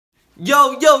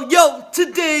Yo, yo, yo,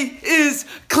 today is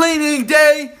cleaning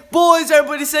day. Boys,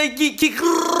 everybody say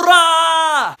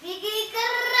kikikra.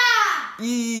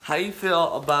 How you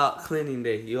feel about cleaning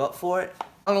day? You up for it? I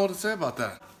don't know what to say about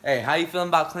that. Hey, how you feeling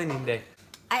about cleaning day?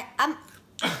 I'm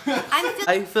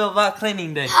How you feel about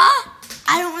cleaning day? I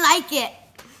don't like it.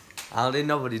 I don't think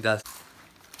nobody does.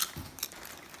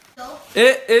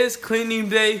 It is cleaning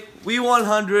day. We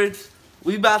 100.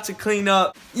 We about to clean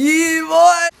up. Yeah,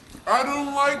 boy. I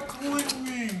don't like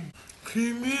cleaning.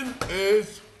 Cleaning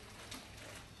is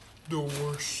the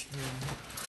worst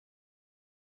thing.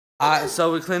 Alright,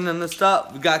 so we're cleaning this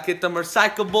up. We gotta get them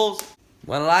recyclables.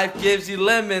 When life gives you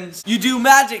lemons, you do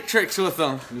magic tricks with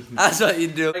them. That's what you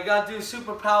do. You gotta do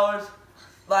superpowers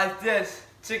like this.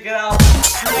 Check it out.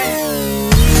 3, 2,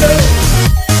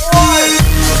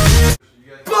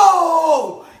 1.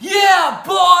 Boom! Yeah,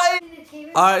 boy!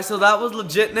 Alright, so that was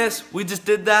legitness. We just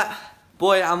did that.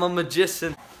 Boy, I'm a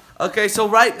magician. Okay, so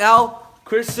right now,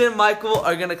 Christian and Michael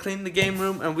are gonna clean the game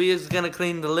room and we is gonna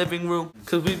clean the living room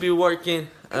because we be working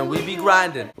and we be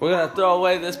grinding. We're gonna throw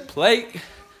away this plate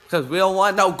because we don't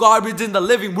want no garbage in the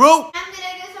living room. I'm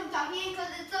gonna get some tahini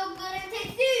because it's so good and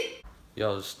tasty.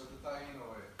 Yo, just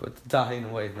put the tahini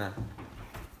away, man.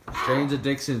 Strange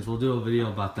addictions. We'll do a video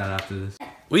about that after this.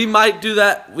 We might do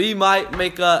that. We might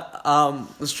make a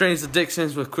strange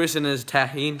addictions with Christian and his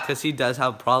tahini because he does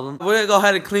have a problem. We're gonna go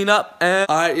ahead and clean up. And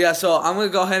all right, yeah. So I'm gonna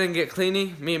go ahead and get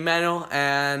cleaning, me and Manuel,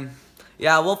 and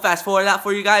yeah, we'll fast forward that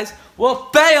for you guys. Well,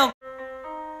 bam.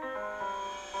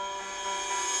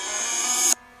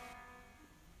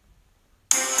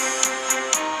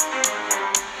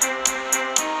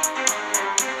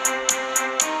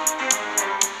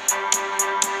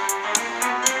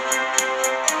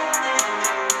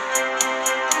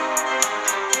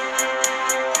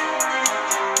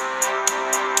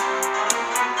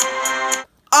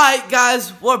 Alright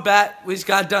guys, we're back. We just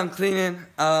got done cleaning.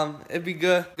 It'd be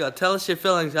good. Tell us your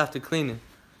feelings after cleaning.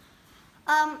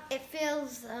 It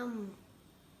feels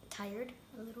tired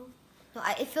a little. No,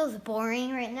 it feels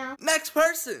boring right now. Next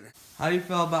person. How do you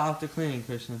feel about after cleaning,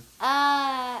 Christian?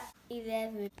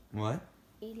 11. What?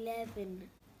 11.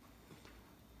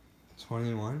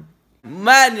 21.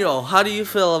 Manuel, how do you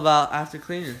feel about after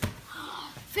cleaning?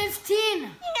 15. Wait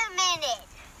a minute.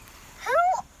 Who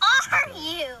are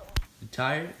you? You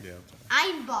tired? Yeah,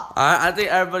 I'm Bob. Alright, I think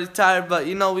everybody's tired, but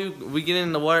you know we get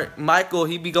into work. Michael,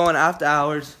 he be going after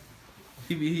hours.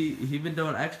 He been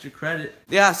doing extra credit.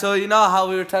 Yeah, so you know how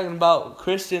we were talking about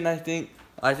Christian, I think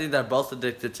they're both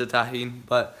addicted to tahini,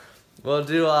 but we'll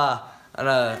do a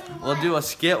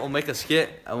skit, we'll make a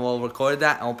skit and we'll record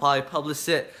that and we'll probably publish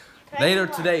it later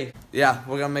today. Yeah,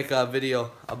 we're gonna make a video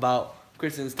about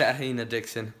Christian's tahini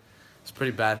addiction. It's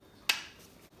pretty bad.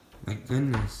 My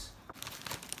goodness.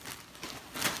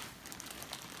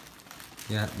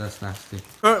 Yeah, that's nasty.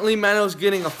 Currently, Manuel's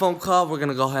getting a phone call. We're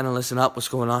gonna go ahead and listen up. What's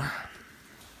going on?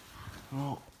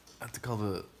 well, I have to call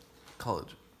the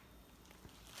college.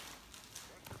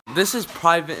 This is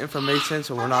private information,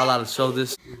 so we're not allowed to show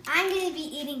this. I'm gonna be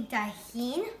eating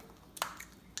tahini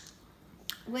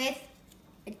with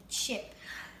a chip.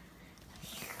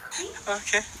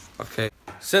 Okay.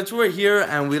 Since we're here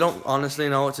and we don't honestly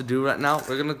know what to do right now,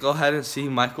 we're gonna go ahead and see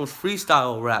Michael's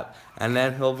freestyle rap, and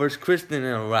then he'll verse Christian in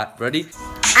a rap. Ready?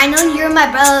 I know you're my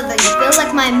brother, you feel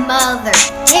like my mother.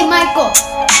 Hey Michael,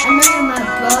 I know you're my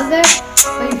brother,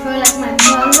 but you feel like my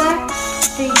mother,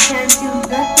 so you can't do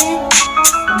nothing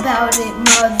about it,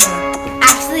 mother.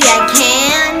 Actually I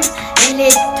can,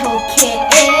 little kid,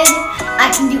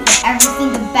 I can do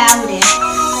everything about it.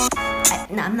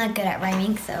 No, I'm not good at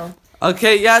rhyming, so.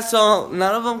 Okay, yeah, so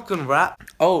none of them can rap.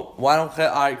 Oh, why don't I?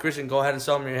 Alright, Christian, go ahead and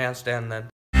show them your handstand then.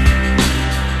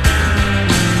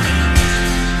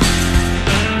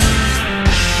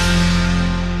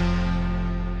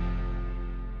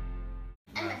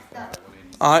 I messed up.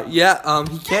 Alright, yeah,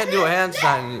 he can't do a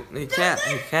handstand. He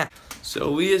can't.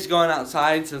 So we is going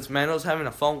outside since Manuel's having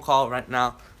a phone call right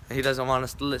now. And he doesn't want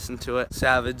us to listen to it.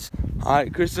 Savage.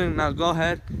 Alright, Christian, now go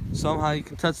ahead. Somehow you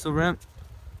can touch the rim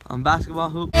on basketball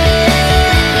hoop.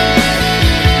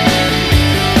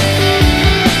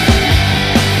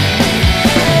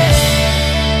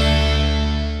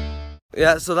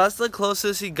 Yeah, so that's the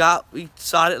closest he got. We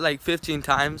shot it like 15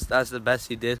 times. That's the best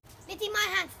he did. Let's see my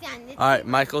handstand. Alright,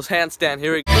 Michael's handstand.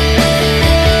 Here we go.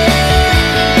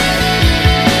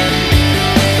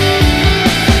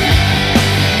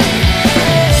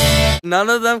 None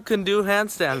of them can do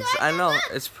handstands. I know,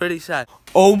 it's pretty sad.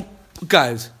 Oh,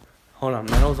 guys. Hold on,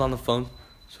 Manuel's on the phone,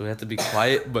 so we have to be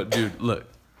quiet. But dude, look.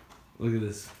 Look at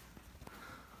this.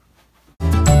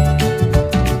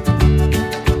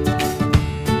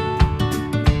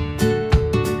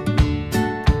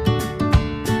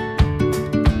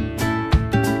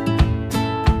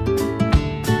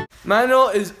 Manuel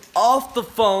is off the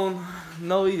phone.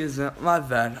 No, he isn't. My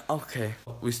bad. Okay.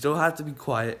 We still have to be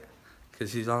quiet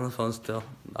because he's on the phone still.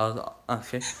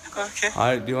 Okay. Okay. All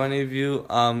right. Do any of you,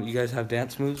 you guys have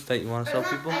dance moves that you want to show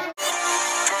people?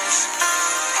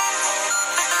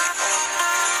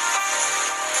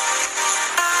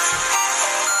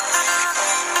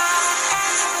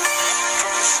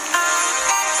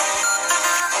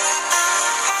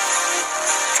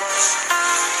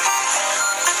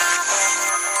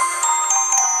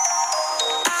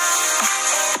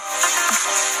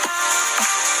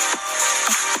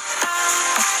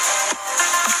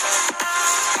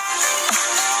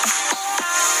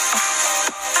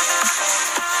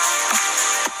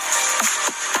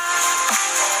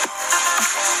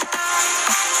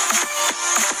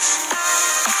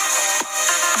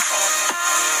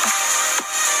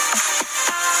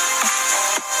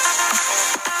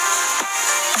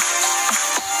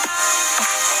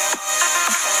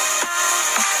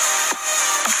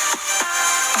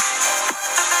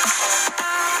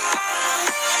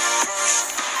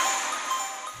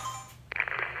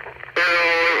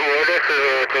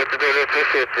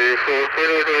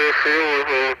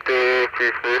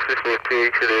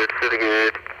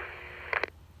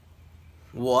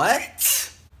 What?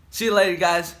 See you later,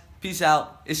 guys. Peace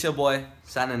out. It's your boy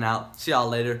signing out. See y'all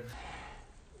later.